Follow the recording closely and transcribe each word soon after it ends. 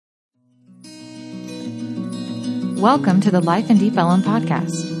Welcome to the Life in Deep Ellum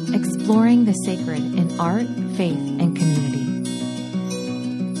podcast, exploring the sacred in art, faith, and community.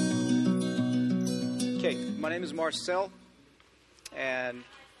 Okay, my name is Marcel, and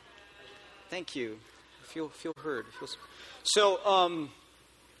thank you. I feel heard.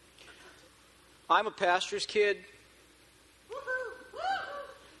 I'm a pastor's kid.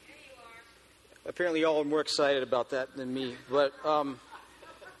 Apparently, y'all are more excited about that than me, but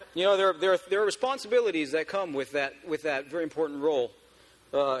there are responsibilities that come with that very important role,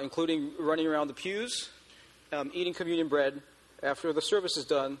 including running around the pews, eating communion bread after the service is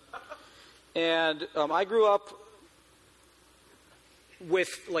done, and I grew up with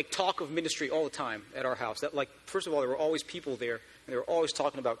talk of ministry all the time at our house. That first of all, there were always people there, and they were always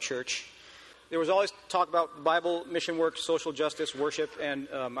talking about church. There was always talk about Bible, mission work, social justice, worship, and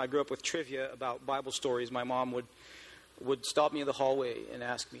I grew up with trivia about Bible stories. My mom would stop me in the hallway and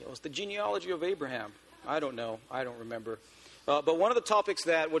ask me, "What's the genealogy of Abraham?" I don't know. I don't remember. But one of the topics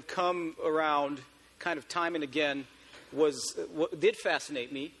that would come around kind of time and again did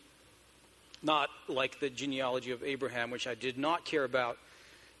fascinate me. Not like the genealogy of Abraham, which I did not care about.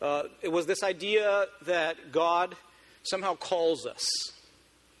 It was this idea that God somehow calls us.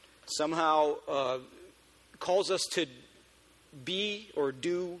 Somehow calls us to be or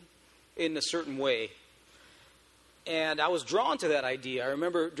do in a certain way. And I was drawn to that idea. I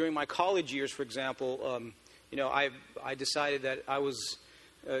remember during my college years, for example, I decided that I was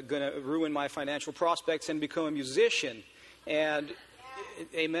going to ruin my financial prospects and become a musician. And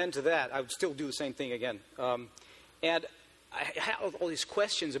amen to that. I would still do the same thing again. And I had all these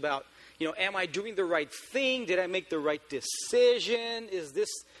questions about, am I doing the right thing? Did I make the right decision? Is this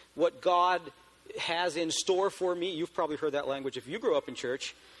what God has in store for me? You've probably heard that language if you grew up in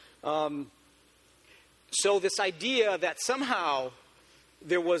church. So this idea that somehow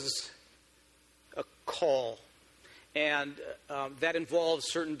there was a call, and that involves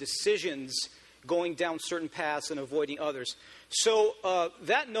certain decisions, going down certain paths and avoiding others. So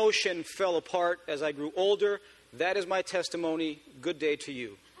that notion fell apart as I grew older. That is my testimony. Good day to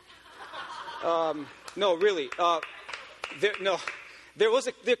you. No, really.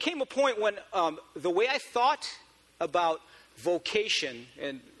 There came a point when the way I thought about vocation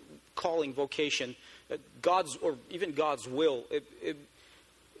and calling vocation, God's or even God's will,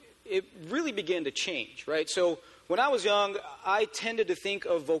 it really began to change, right? So when I was young, I tended to think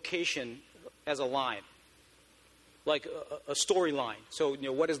of vocation as a line, like a storyline. So,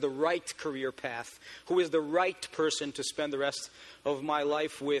 what is the right career path? Who is the right person to spend the rest of my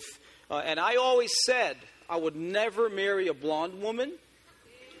life with? And I always said I would never marry a blonde woman.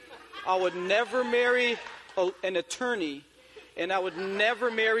 I would never marry an attorney. And I would never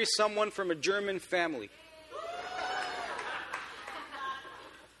marry someone from a German family.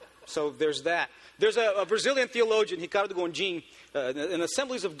 So there's that. There's a Brazilian theologian, Ricardo Gondim, an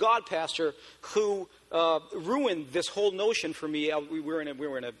Assemblies of God pastor, who ruined this whole notion for me. We were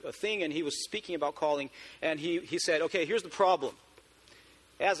in a thing, and he was speaking about calling, and he said, okay, here's the problem.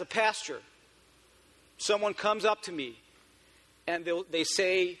 As a pastor, someone comes up to me, and they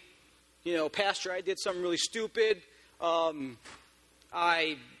say, Pastor, I did something really stupid.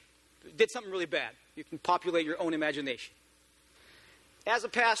 I did something really bad. You can populate your own imagination. As a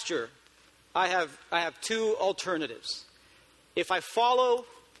pastor, I have two alternatives. If I follow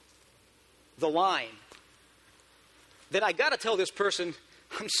the line, then I got to tell this person,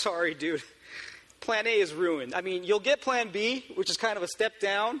 I'm sorry, dude. Plan A is ruined. I mean, you'll get Plan B, which is kind of a step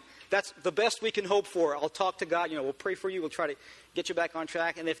down. That's the best we can hope for. I'll talk to God. We'll pray for you. We'll try to get you back on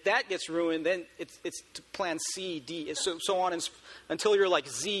track. And if that gets ruined, then it's Plan C, D, so on until you're like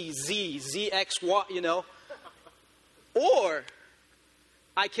Z, X, Y, Or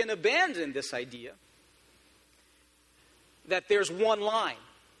I can abandon this idea that there's one line,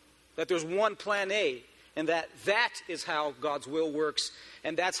 that there's one Plan A, and that is how God's will works,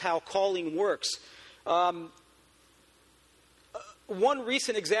 and that's how calling works. One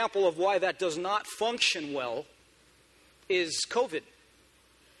recent example of why that does not function well is COVID,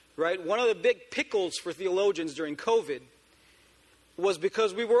 right? One of the big pickles for theologians during COVID was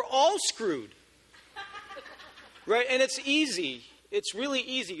because we were all screwed, right? And it's easy. It's really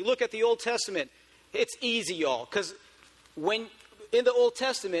easy. You look at the Old Testament, it's easy, y'all, because when in the Old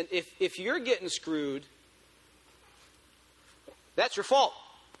Testament, if you're getting screwed, that's your fault.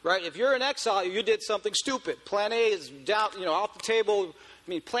 Right? If you're in exile, you did something stupid. Plan A is down, off the table.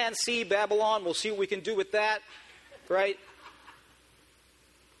 Plan C, Babylon. We'll see what we can do with that. Right?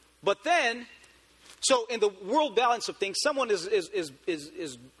 But then, so in the world balance of things, someone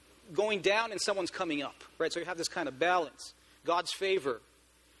is going down and someone's coming up. Right? So you have this kind of balance. God's favor.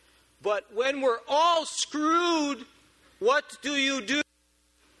 But when we're all screwed, what do you do?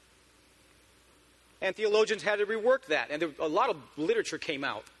 And theologians had to rework that. And a lot of literature came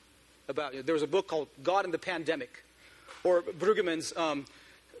out about it. There was a book called God in the Pandemic, or Brueggemann's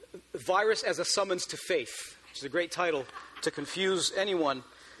Virus as a Summons to Faith, which is a great title to confuse anyone.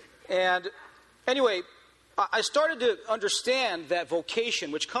 And anyway, I started to understand that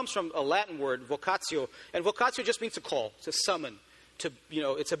vocation, which comes from a Latin word, vocatio, and vocatio just means to call, to summon, to,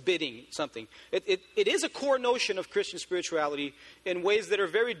 it's a bidding, something. It is a core notion of Christian spirituality in ways that are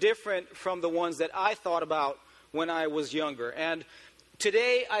very different from the ones that I thought about when I was younger. And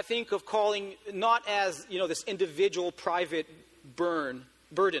today I think of calling not as, this individual private burden,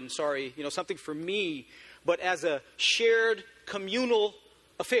 something for me, but as a shared communal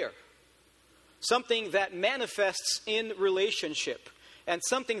affair. Something that manifests in relationship, and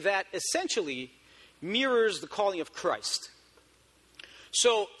something that essentially mirrors the calling of Christ.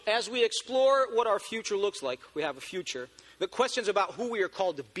 So, as we explore what our future looks like, we have a future, the questions about who we are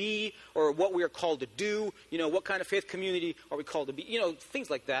called to be, or what we are called to do, what kind of faith community are we called to be, things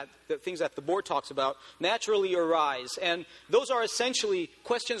like that, the things that the board talks about, naturally arise. And those are essentially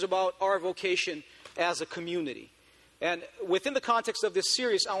questions about our vocation as a community. And within the context of this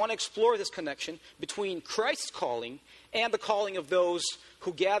series, I want to explore this connection between Christ's calling and the calling of those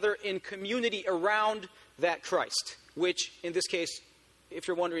who gather in community around that Christ, which, in this case, if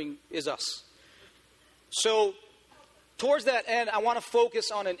you're wondering, is us. So, towards that end, I want to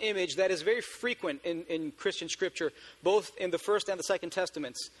focus on an image that is very frequent in Christian scripture, both in the First and the Second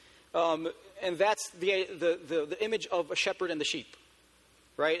Testaments. And that's the image of a shepherd and the sheep.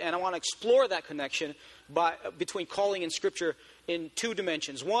 Right? And I want to explore that connection between calling and Scripture in two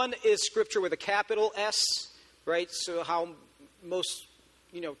dimensions. One is Scripture with a capital S, right? So how most,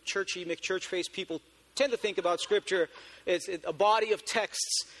 churchy, McChurch-faced people tend to think about Scripture. It's a body of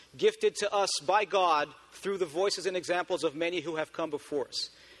texts gifted to us by God through the voices and examples of many who have come before us.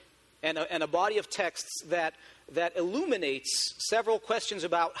 And a body of texts that illuminates several questions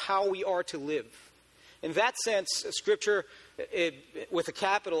about how we are to live. In that sense, Scripture, with a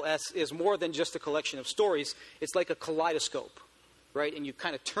capital S, is more than just a collection of stories. It's like a kaleidoscope, right? And you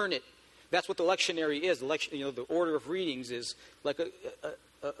kind of turn it. That's what the lectionary is. The order of readings is like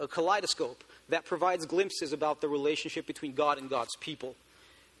a kaleidoscope that provides glimpses about the relationship between God and God's people.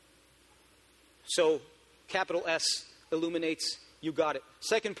 So, capital S illuminates, you got it.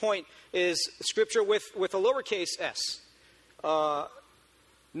 Second point is Scripture with a lowercase s.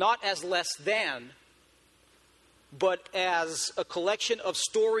 Not as less than, but as a collection of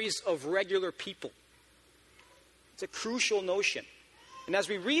stories of regular people. It's a crucial notion. And as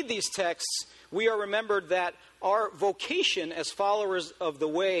we read these texts, we are remembered that our vocation as followers of the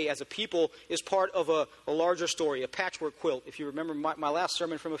way, as a people, is part of a larger story, a patchwork quilt. If you remember my last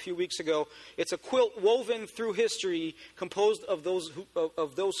sermon from a few weeks ago, it's a quilt woven through history, composed of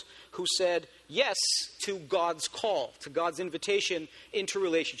those who said yes to God's call, to God's invitation into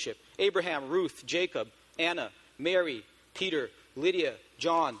relationship. Abraham, Ruth, Jacob, Anna, Mary, Peter, Lydia,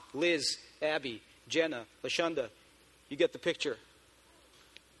 John, Liz, Abby, Jenna, Lashunda. You get the picture.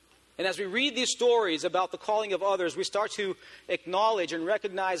 And as we read these stories about the calling of others, we start to acknowledge and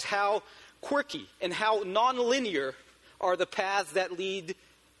recognize how quirky and how nonlinear are the paths that lead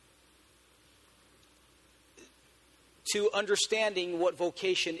to understanding what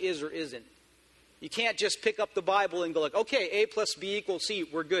vocation is or isn't. You can't just pick up the Bible and go like, okay, A plus B equals C,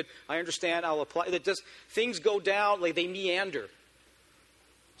 we're good. I understand, I'll apply. Things go down, like they meander.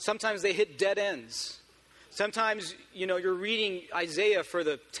 Sometimes they hit dead ends. Sometimes, you're reading Isaiah for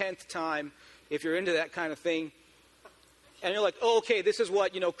the 10th time, if you're into that kind of thing. And you're like, oh, okay, this is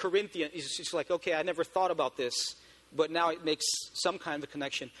what, Corinthians. It's just like, okay, I never thought about this. But now it makes some kind of a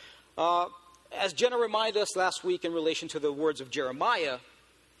connection. As Jenna reminded us last week in relation to the words of Jeremiah,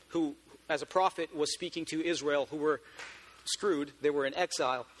 who, as a prophet, was speaking to Israel, who were screwed. They were in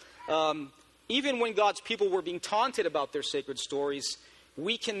exile. Even when God's people were being taunted about their sacred stories,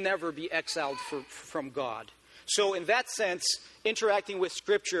 we can never be exiled from God. So in that sense, interacting with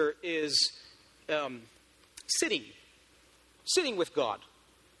Scripture is sitting with God.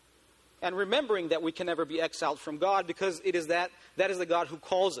 And remembering that we can never be exiled from God, because it is that is the God who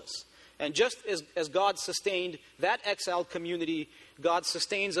calls us. And just as God sustained that exiled community, God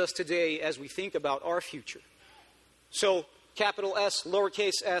sustains us today as we think about our future. So, capital S,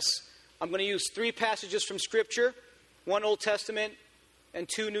 lowercase s, I'm going to use 3 passages from Scripture, 1 Old Testament and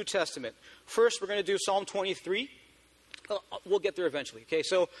 2 New Testament. First, we're going to do Psalm 23. We'll get there eventually, okay?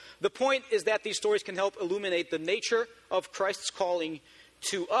 So, the point is that these stories can help illuminate the nature of Christ's calling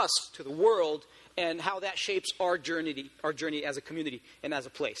to us, to the world, and how that shapes our journey as a community and as a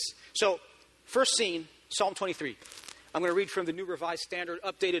place. So, first scene, Psalm 23. I'm going to read from the New Revised Standard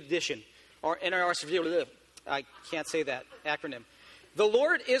Updated Edition, or NRSV. I can't say that acronym. The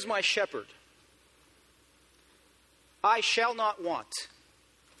Lord is my shepherd. I shall not want.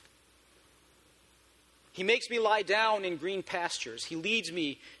 He makes me lie down in green pastures. He leads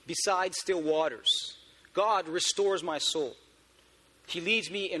me beside still waters. God restores my soul. He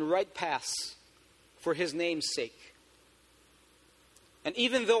leads me in right paths for his name's sake. And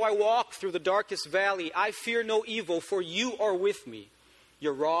even though I walk through the darkest valley, I fear no evil, for you are with me.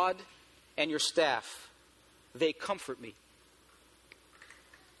 Your rod and your staff, they comfort me.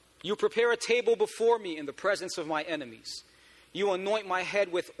 You prepare a table before me in the presence of my enemies. You anoint my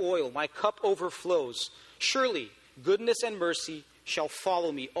head with oil. My cup overflows. Surely goodness and mercy shall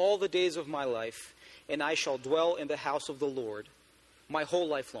follow me all the days of my life, and I shall dwell in the house of the Lord my whole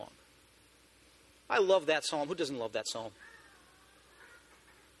life long. I love that psalm. Who doesn't love that psalm?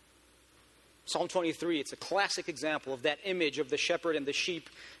 Psalm 23, it's a classic example of that image of the shepherd and the sheep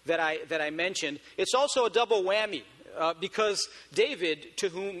that I mentioned. It's also a double whammy because David, to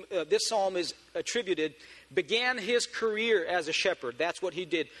whom this psalm is attributed, began his career as a shepherd. That's what he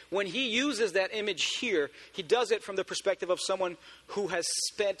did. When he uses that image here, he does it from the perspective of someone who has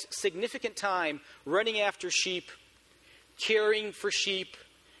spent significant time running after sheep, caring for sheep,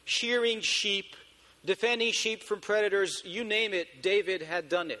 shearing sheep, defending sheep from predators. You name it, David had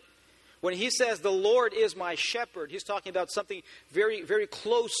done it. When he says, the Lord is my shepherd, he's talking about something very, very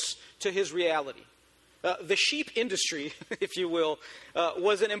close to his reality. The sheep industry, if you will,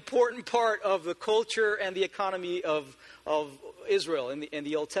 was an important part of the culture and the economy of Israel in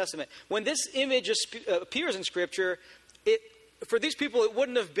the Old Testament. When this image appears in Scripture, for these people, it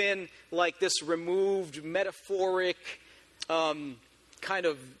wouldn't have been like this removed, metaphoric, kind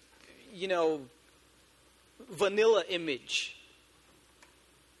of, vanilla image.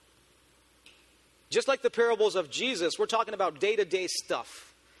 Just like the parables of Jesus, we're talking about day-to-day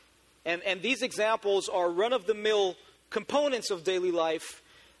stuff. And these examples are run-of-the-mill components of daily life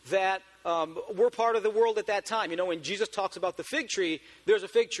that were part of the world at that time. When Jesus talks about the fig tree, there's a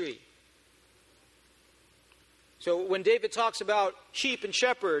fig tree. So when David talks about sheep and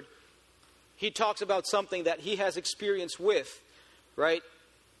shepherd, he talks about something that he has experience with, right?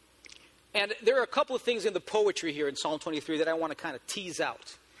 And there are a couple of things in the poetry here in Psalm 23 that I want to kind of tease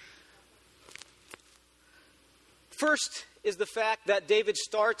out. First is the fact that David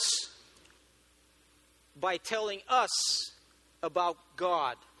starts by telling us about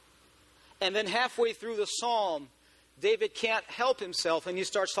God. And then halfway through the psalm, David can't help himself and he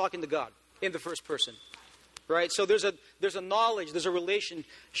starts talking to God in the first person. Right? So there's a knowledge, there's a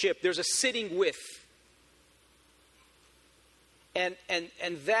relationship, there's a sitting with. And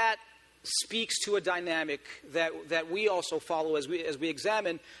that speaks to a dynamic that we also follow as we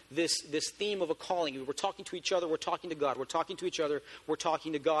examine this theme of a calling. We're talking to each other, we're talking to God. We're talking to each other, we're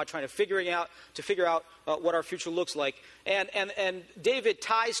talking to God, trying to figure out what our future looks like. And David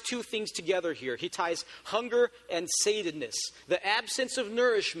ties two things together here. He ties hunger and satedness, the absence of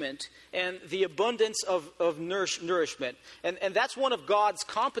nourishment and the abundance of nourishment. And that's one of God's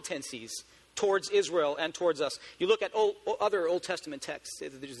competencies towards Israel and towards us. You look at other Old Testament texts.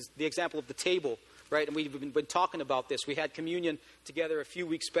 There's the example of the table, right? And we've been talking about this. We had communion together a few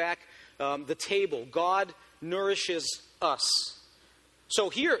weeks back. The table. God nourishes us. So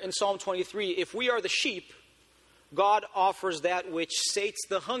here in Psalm 23, if we are the sheep, God offers that which sates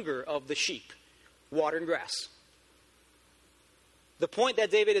the hunger of the sheep, water and grass. The point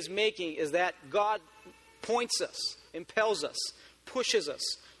that David is making is that God points us, impels us, pushes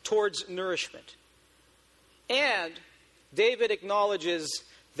us towards nourishment. And David acknowledges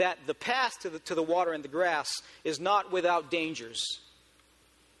that the path to the water and the grass is not without dangers.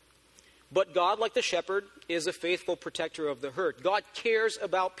 But God, like the shepherd, is a faithful protector of the herd. God cares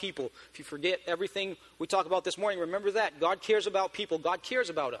about people. If you forget everything we talked about this morning, remember that. God cares about people. God cares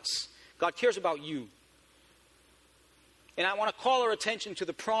about us. God cares about you. And I want to call our attention to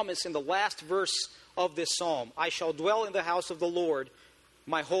the promise in the last verse of this psalm. I shall dwell in the house of the Lord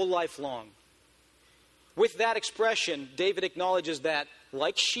my whole life long. With that expression, David acknowledges that,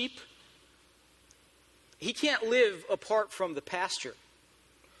 like sheep, he can't live apart from the pasture.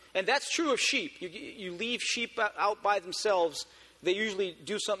 And that's true of sheep. You leave sheep out by themselves, they usually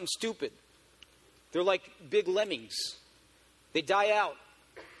do something stupid. They're like big lemmings. They die out.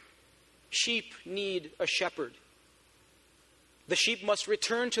 Sheep need a shepherd. The sheep must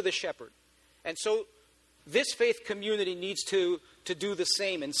return to the shepherd. And so this faith community needs to do the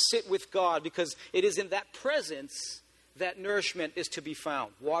same and sit with God, because it is in that presence that nourishment is to be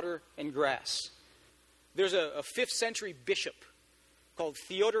found, water and grass. There's a 5th century bishop called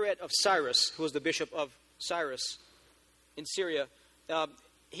Theodoret of Cyrus, who was the bishop of Cyrus in Syria.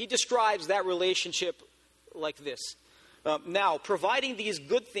 He describes that relationship like this. Now, providing these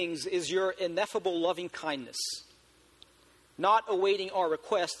good things is your ineffable loving kindness, not awaiting our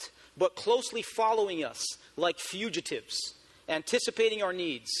request, but closely following us like fugitives, anticipating our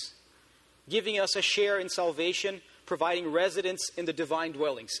needs, giving us a share in salvation, providing residence in the divine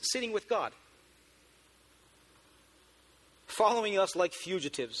dwellings, sitting with God. Following us like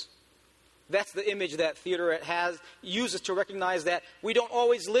fugitives. That's the image that Theodoret uses to recognize that we don't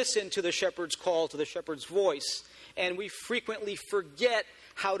always listen to the shepherd's call, to the shepherd's voice, and we frequently forget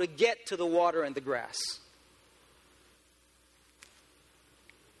how to get to the water and the grass.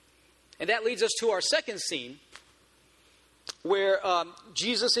 And that leads us to our second scene, where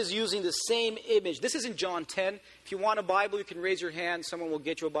Jesus is using the same image. This is in John 10. If you want a Bible, you can raise your hand. Someone will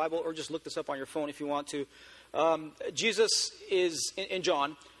get you a Bible, or just look this up on your phone if you want to. Jesus is, in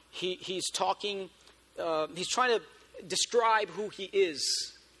John, he's talking, he's trying to describe who he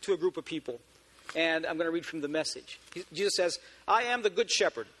is to a group of people. And I'm going to read from the Message. Jesus says, I am the good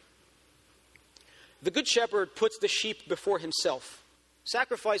shepherd. The good shepherd puts the sheep before himself,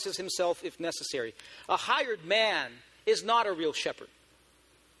 sacrifices himself if necessary. A hired man is not a real shepherd.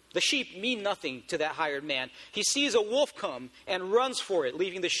 The sheep mean nothing to that hired man. He sees a wolf come and runs for it,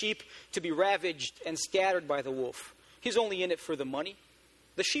 leaving the sheep to be ravaged and scattered by the wolf. He's only in it for the money.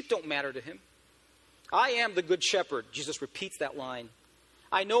 The sheep don't matter to him. I am the good shepherd. Jesus repeats that line.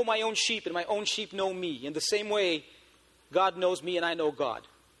 I know my own sheep, and my own sheep know me. In the same way, God knows me, and I know God.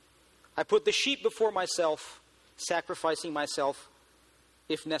 I put the sheep before myself, sacrificing myself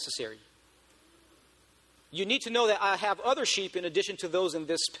if necessary. You need to know that I have other sheep in addition to those in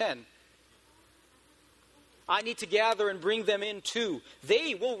this pen. I need to gather and bring them in too.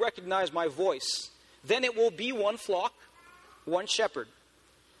 They will recognize my voice. Then it will be one flock, one shepherd.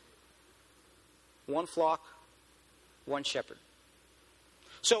 One flock, one shepherd.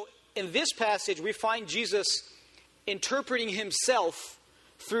 So in this passage, we find Jesus interpreting himself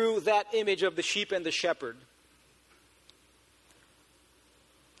through that image of the sheep and the shepherd.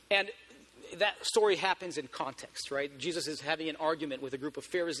 And that story happens in context, right? Jesus is having an argument with a group of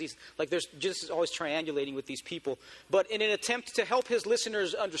Pharisees. Jesus is always triangulating with these people. But in an attempt to help his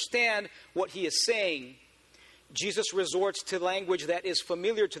listeners understand what he is saying, Jesus resorts to language that is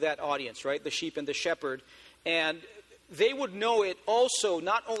familiar to that audience, right? The sheep and the shepherd. And they would know it also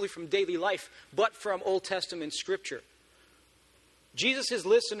not only from daily life, but from Old Testament scripture. Jesus'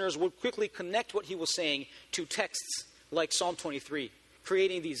 listeners would quickly connect what he was saying to texts like Psalm 23.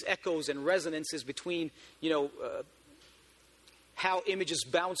 Creating these echoes and resonances between, how images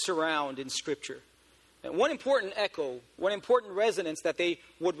bounce around in Scripture. And one important echo, one important resonance that they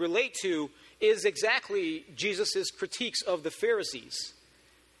would relate to is exactly Jesus' critiques of the Pharisees,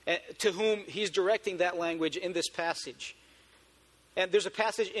 to whom he's directing that language in this passage. And there's a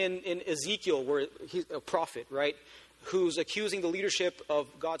passage in Ezekiel where he's a prophet, right, who's accusing the leadership of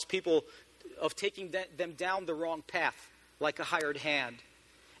God's people of taking them down the wrong path, like a hired hand.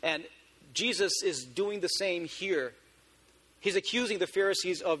 And Jesus is doing the same here. He's accusing the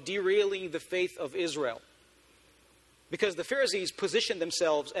Pharisees of derailing the faith of Israel. Because the Pharisees positioned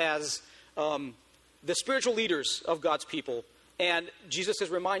themselves as the spiritual leaders of God's people. And Jesus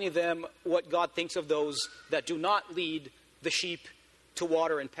is reminding them what God thinks of those that do not lead the sheep to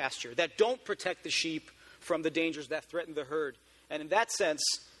water and pasture, that don't protect the sheep from the dangers that threaten the herd. And in that sense,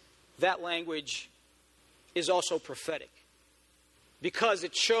 that language is also prophetic. Because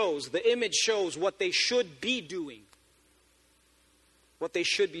the image shows what they should be doing. What they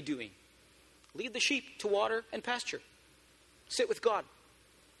should be doing. Lead the sheep to water and pasture. Sit with God.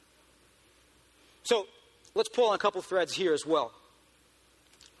 So, let's pull on a couple threads here as well.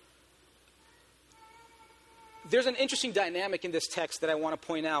 There's an interesting dynamic in this text that I want to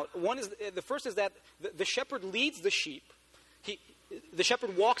point out. The first is that the shepherd leads the sheep. The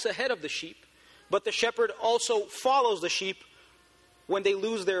shepherd walks ahead of the sheep, but the shepherd also follows the sheep when they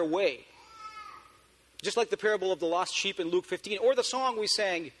lose their way. Just like the parable of the lost sheep in Luke 15, or the song we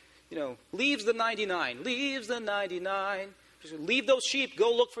sang, leaves the 99, leaves the 99. Just leave those sheep,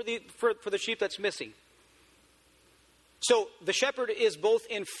 go look for the sheep that's missing. So the shepherd is both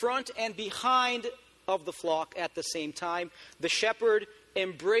in front and behind of the flock at the same time. The shepherd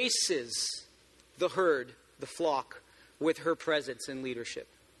embraces the herd, the flock, with her presence and leadership.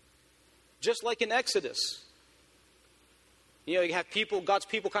 Just like in Exodus. You have God's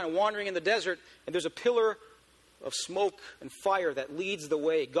people kind of wandering in the desert, and there's a pillar of smoke and fire that leads the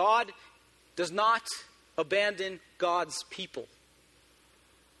way. God does not abandon God's people.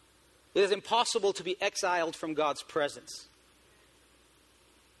 It is impossible to be exiled from God's presence.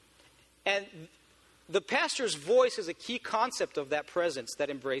 And the pastor's voice is a key concept of that presence that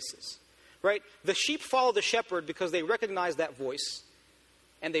embraces. Right? The sheep follow the shepherd because they recognize that voice,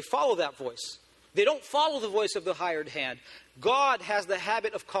 and they follow that voice. They don't follow the voice of the hired hand. God has the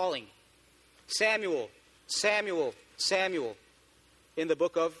habit of calling. Samuel, Samuel, Samuel. In the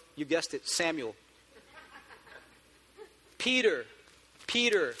book of, you guessed it, Samuel. Peter,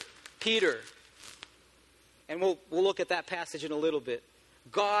 Peter, Peter. And we'll look at that passage in a little bit.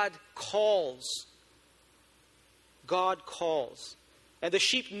 God calls. God calls. And the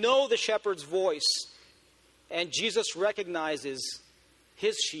sheep know the shepherd's voice. And Jesus recognizes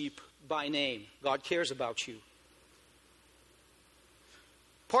his sheep by name. God cares about you.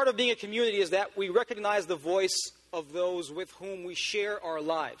 Part of being a community is that we recognize the voice of those with whom we share our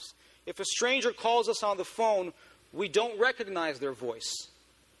lives. If a stranger calls us on the phone, we don't recognize their voice.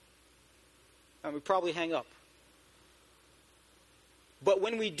 And we probably hang up. But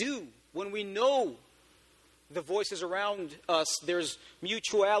when we do, when we know the voices around us, there's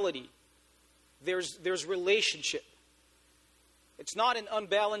mutuality. There's relationship. It's not an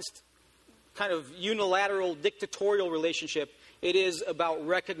unbalanced kind of unilateral dictatorial relationship. It is about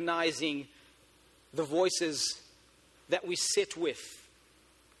recognizing the voices that we sit with.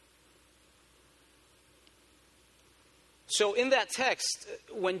 So in that text,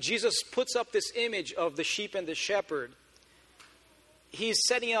 when Jesus puts up this image of the sheep and the shepherd, he's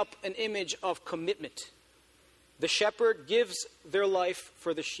setting up an image of commitment. The shepherd gives their life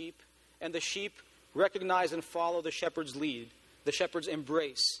for the sheep, and the sheep recognize and follow the shepherd's lead, the shepherd's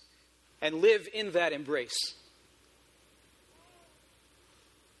embrace, and live in that embrace.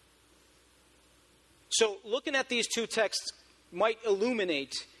 So looking at these two texts might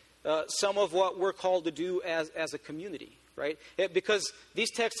illuminate some of what we're called to do as a community, right? Because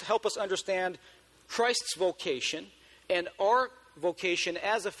these texts help us understand Christ's vocation and our vocation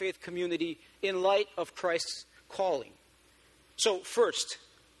as a faith community in light of Christ's calling. So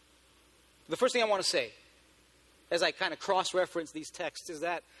the first thing I want to say, as I kind of cross-reference these texts, is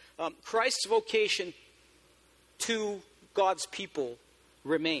that Christ's vocation to God's people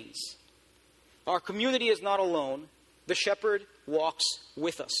remains. Our community is not alone. The shepherd walks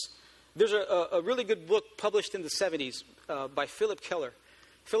with us. There's a really good book published in the 70s by Philip Keller.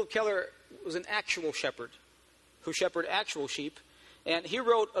 Philip Keller was an actual shepherd who shepherded actual sheep, and he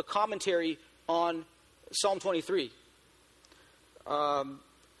wrote a commentary on Psalm 23. And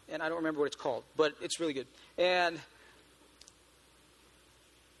I don't remember what it's called, but it's really good. And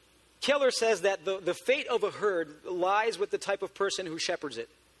Keller says that the fate of a herd lies with the type of person who shepherds it.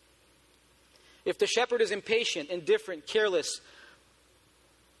 If the shepherd is impatient, indifferent, careless,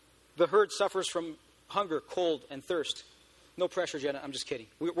 the herd suffers from hunger, cold, and thirst. No pressure, Jenna. I'm just kidding.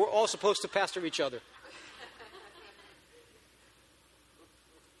 We're all supposed to pastor each other.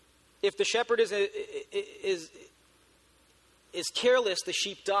 If the shepherd is careless, the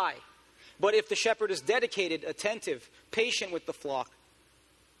sheep die. But if the shepherd is dedicated, attentive, patient with the flock,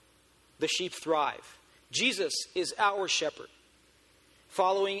 the sheep thrive. Jesus is our shepherd,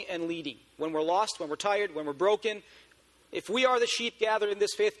 following and leading. When we're lost, when we're tired, when we're broken, if we are the sheep gathered in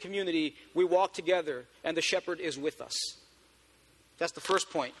this faith community, we walk together and the shepherd is with us. That's the first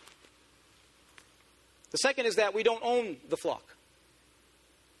point. The second is that we don't own the flock.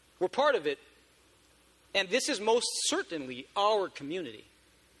 We're part of it, and this is most certainly our community.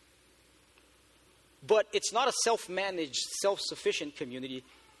 But it's not a self-managed, self-sufficient community.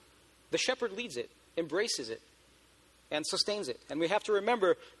 The shepherd leads it, embraces it, and sustains it. And we have to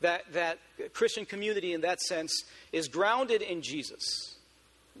remember that Christian community in that sense is grounded in Jesus,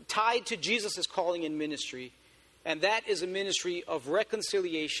 tied to Jesus' calling in ministry, and that is a ministry of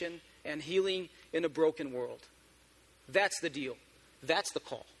reconciliation and healing in a broken world. That's the deal. That's the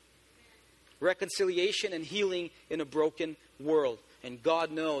call. Reconciliation and healing in a broken world. And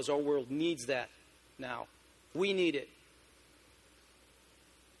God knows our world needs that now. We need it.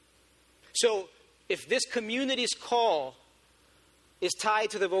 So, if this community's call is tied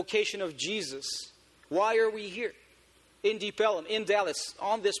to the vocation of Jesus, why are we here? In Deep Ellum, in Dallas,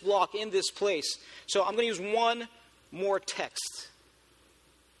 on this block, in this place. So I'm going to use one more text.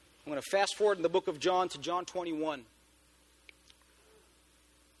 I'm going to fast forward in the book of John to John 21.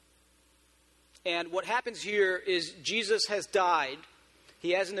 And what happens here is Jesus has died.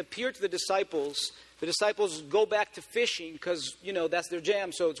 He hasn't appeared to the disciples. The disciples go back to fishing because, that's their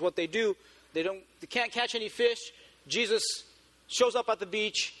jam, so it's what they do. They can't catch any fish. Jesus shows up at the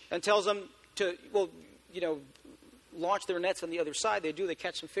beach and tells them to, launch their nets on the other side. They do. They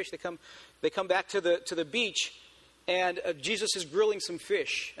catch some fish. They come back to the beach. And Jesus is grilling some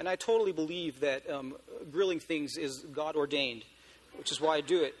fish. And I totally believe that grilling things is God ordained, which is why I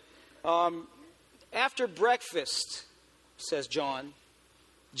do it. After breakfast, says John,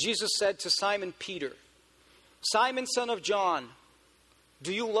 Jesus said to Simon Peter, "Simon, son of John,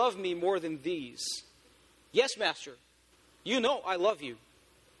 do you love me more than these?" "Yes, Master. You know I love you."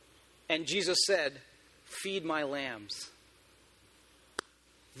 And Jesus said, "Feed my lambs."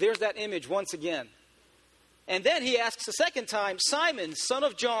 There's that image once again. And then he asks a second time, "Simon, son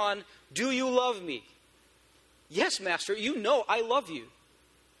of John, do you love me?" "Yes, Master, you know I love you."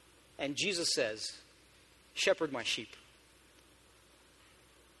 And Jesus says, "Shepherd my sheep."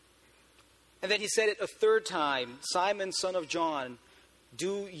 And then he said it a third time, "Simon, son of John,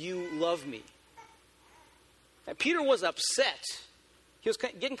 do you love me?" And Peter was upset. He was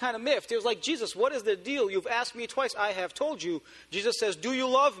getting kind of miffed. He was like, "Jesus, what is the deal? You've asked me twice. I have told you." Jesus says, "Do you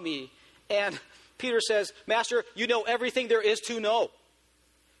love me?" And Peter says, "Master, you know everything there is to know.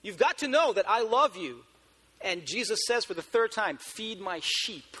 You've got to know that I love you." And Jesus says for the third time, "Feed my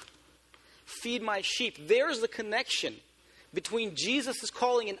sheep." Feed my sheep. There's the connection between Jesus'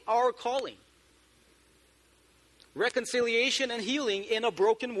 calling and our calling. Reconciliation and healing in a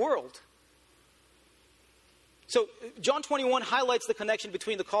broken world. So John 21 highlights the connection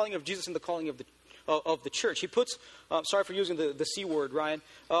between the calling of Jesus and the calling of the church. He puts, sorry for using the C word, Ryan.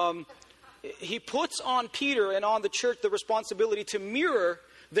 He puts on Peter and on the church the responsibility to mirror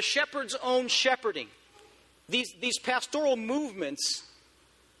the shepherd's own shepherding. These pastoral movements,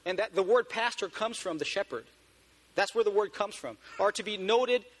 and that the word pastor comes from the shepherd. That's where the word comes from, are to be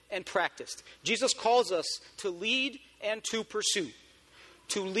noted and practiced. Jesus calls us to lead and to pursue.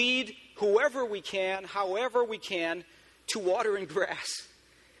 To lead whoever we can, however we can, to water and grass,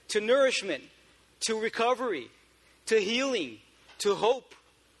 to nourishment, to recovery, to healing, to hope.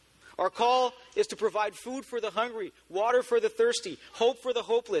 Our call is to provide food for the hungry, water for the thirsty, hope for the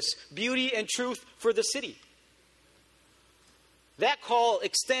hopeless, beauty and truth for the city. That call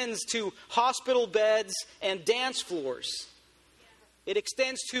extends to hospital beds and dance floors. It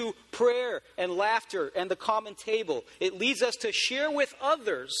extends to prayer and laughter and the common table. It leads us to share with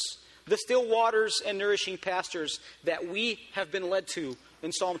others the still waters and nourishing pastures that we have been led to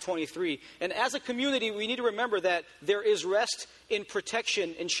in Psalm 23. And as a community, we need to remember that there is rest in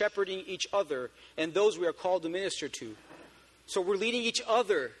protection in shepherding each other and those we are called to minister to. So we're leading each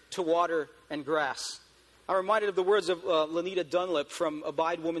other to water and grass. I'm reminded of the words of Lanita Dunlap from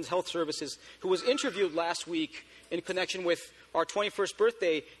Abide Women's Health Services, who was interviewed last week in connection with our 21st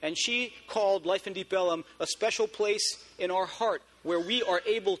birthday, and she called Life in Deep Ellum a special place in our heart where we are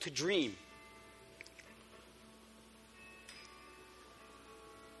able to dream.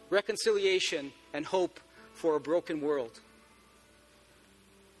 Reconciliation and hope for a broken world.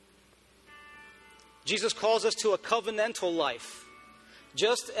 Jesus calls us to a covenantal life.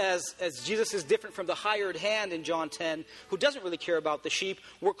 Just as Jesus is different from the hired hand in John 10, who doesn't really care about the sheep,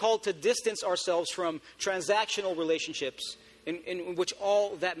 we're called to distance ourselves from transactional relationships in which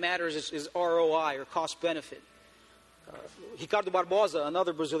all that matters is ROI or cost benefit. Ricardo Barbosa,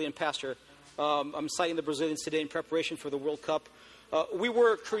 another Brazilian pastor, I'm citing the Brazilians today in preparation for the World Cup. We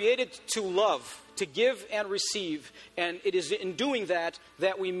were created to love, to give and receive, and it is in doing that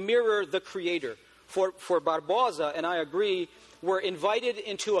we mirror the Creator. For Barbosa, and I agree, we're invited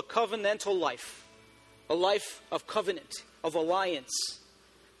into a covenantal life, a life of covenant, of alliance,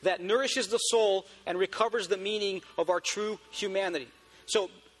 that nourishes the soul and recovers the meaning of our true humanity. So,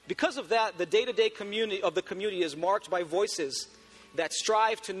 because of that, the day-to-day community of the community is marked by voices that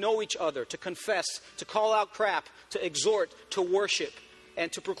strive to know each other, to confess, to call out crap, to exhort, to worship,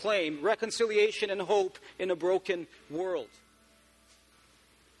 and to proclaim reconciliation and hope in a broken world.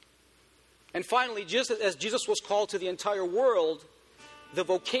 And finally, just as Jesus was called to the entire world, the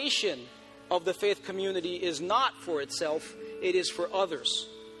vocation of the faith community is not for itself, it is for others.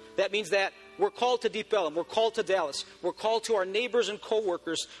 That means that we're called to Deep Ellum, we're called to Dallas, we're called to our neighbors and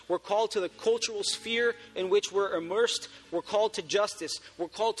co-workers, we're called to the cultural sphere in which we're immersed, we're called to justice, we're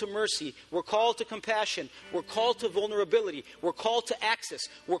called to mercy, we're called to compassion, we're called to vulnerability, we're called to access,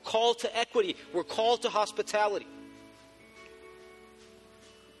 we're called to equity, we're called to hospitality.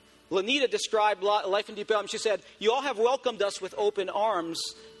 Lanita described Life in Deep Ellum. She said, "You all have welcomed us with open arms,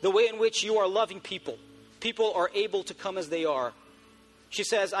 the way in which you are loving people. People are able to come as they are." She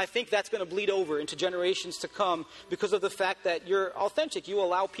says, "I think that's going to bleed over into generations to come because of the fact that you're authentic. You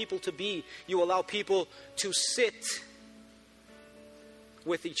allow people to be. You allow people to sit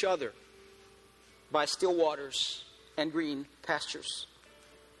with each other by still waters and green pastures."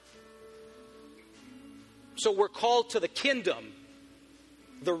 So we're called to the kingdom,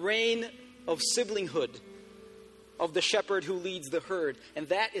 the reign of siblinghood, of the shepherd who leads the herd, and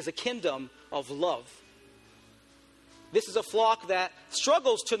that is a kingdom of love. This is a flock that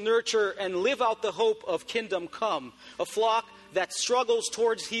struggles to nurture and live out the hope of kingdom come. A flock that struggles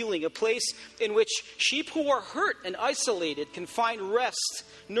towards healing. A place in which sheep who are hurt and isolated can find rest,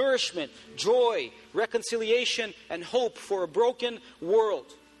 nourishment, joy, reconciliation, and hope for a broken world.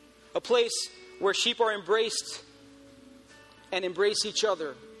 A place where sheep are embraced and embrace each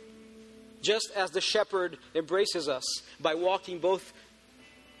other, just as the shepherd embraces us by walking both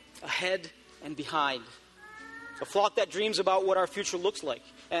ahead and behind. A flock that dreams about what our future looks like.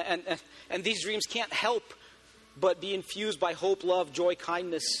 And these dreams can't help but be infused by hope, love, joy,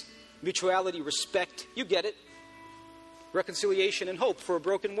 kindness, mutuality, respect. You get it. Reconciliation and hope for a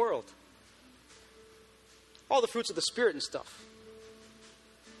broken world. All the fruits of the Spirit and stuff.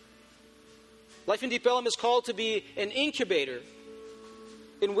 Life in Deep Ellum is called to be an incubator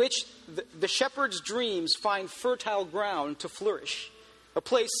in which the shepherd's dreams find fertile ground to flourish. A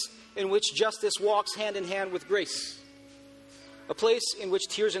place in which justice walks hand in hand with grace. A place in which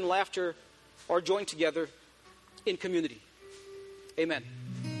tears and laughter are joined together in community. Amen.